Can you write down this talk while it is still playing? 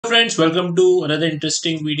Friends welcome to another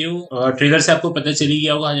interesting video. Trailer से आपको पता चली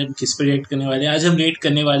गया होगा आज हम किस पे रिएक्ट करने वाले हैं। आज हम रिएक्ट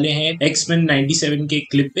करने वाले हैं एक्समैन 97 के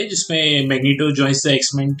क्लिप पे जिसमें magneto joins the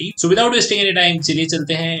X Men team. So without wasting any time चलिए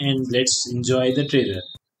चलते हैं and let's enjoy the trailer.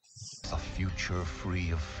 A future free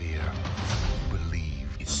of fear. Believe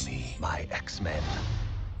in me, my X-Men.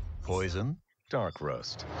 Poison, dark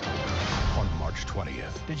roast. On March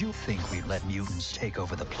 20th. Did you think we'd let mutants take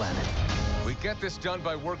over the planet? We get this done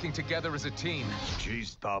by working together as a team.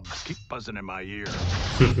 Jeez, Stubbs, keep buzzing in my ear.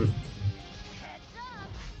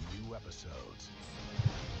 New episodes.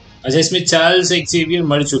 अच्छा, इसमें Charles Xavier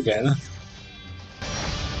मर चुका है ना?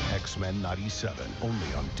 X-Men 97, only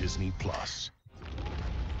on Disney Plus.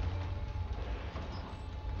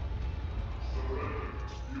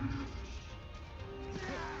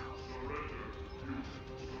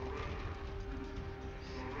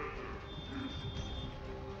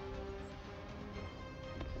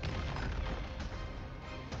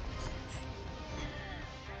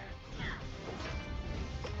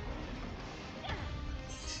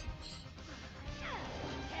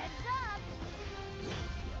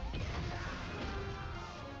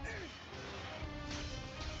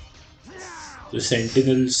 तो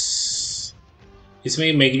sentinels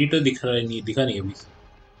इसमें magneto दिखा नहीं अभी।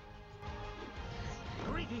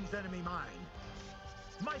 Greetings, enemy mine.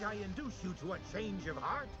 Might I induce you to a change of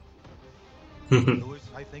heart? Louis,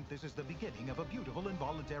 I think this is the beginning of a beautiful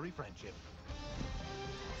involuntary friendship.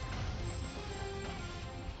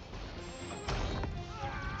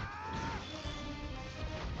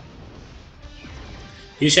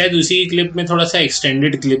 ये शायद उसी clip में थोड़ा सा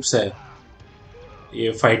एक्सटेंडेड क्लिप्स है,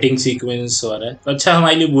 ये फाइटिंग सीक्वेंस हो रहा है तो अच्छा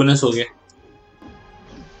हमारे लिए बोनस हो गया।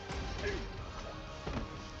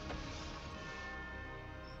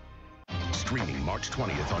 Streaming March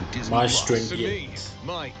 20th on Disney March Plus. 20th.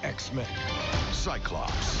 My X-Men.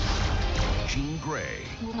 Cyclops. Jean Grey.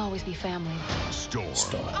 We'll always be family.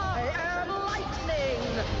 Storm. I am lightning.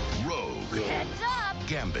 Rogue. Heads up!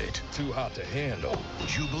 Gambit. Too hot to handle.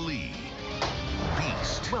 Jubilee.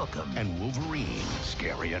 Beast. Welcome. And Wolverine.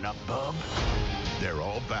 Scary enough, bub? They're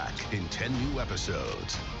all back in 10 new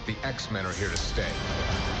episodes. The X-Men are here to stay.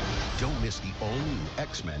 Don't miss the all-new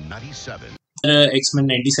X-Men 97. X Men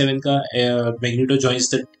 97 का magneto joins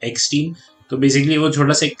the x team. तो basically वो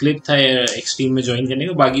छोटा सा clip था x team में join करने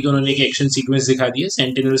का। बाकी तो उन्होंने एक एक्शन सीक्वेंस दिखा दिया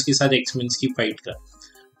सेंटिनल्स के साथ एक्समैन्स की फाइट का।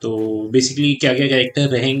 तो बेसिकली क्या क्या कैरेक्टर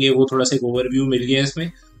रहेंगे वो थोड़ा सा एक ओवरव्यू मिल गया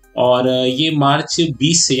इसमें। और ये मार्च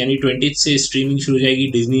 20 से यानी 20 से स्ट्रीमिंग शुरू हो जाएगी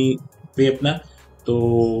डिज्नी पे अपना। तो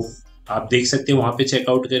आप देख सकते हैं वहाँ पे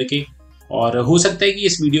चेकआउट करके। और हो सकता है कि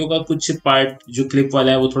इस वीडियो का कुछ पार्ट जो क्लिप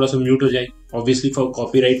वाला है वो थोड़ा सा म्यूट हो जाए, ऑब्वियसली फॉर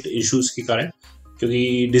कॉपीराइट इश्यूज के कारण,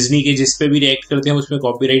 क्योंकि डिज्नी के जिस पे भी रिएक्ट करते हैं उसमें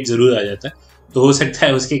कॉपीराइट जरूर आ जाता है। तो हो सकता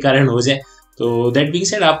है उसके कारण हो जाए। तो दैट बीइंग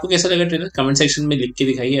सेड, आपको कैसा लगा ट्रेलर कमेंट सेक्शन में लिख के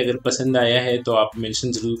दिखाइए। अगर पसंद आया है तो आप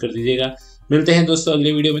मेंशन जरूर कर दीजिएगा। मिलते हैं दोस्तों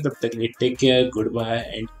अगले वीडियो में, तब तक take care, good bye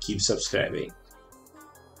and keep subscribing.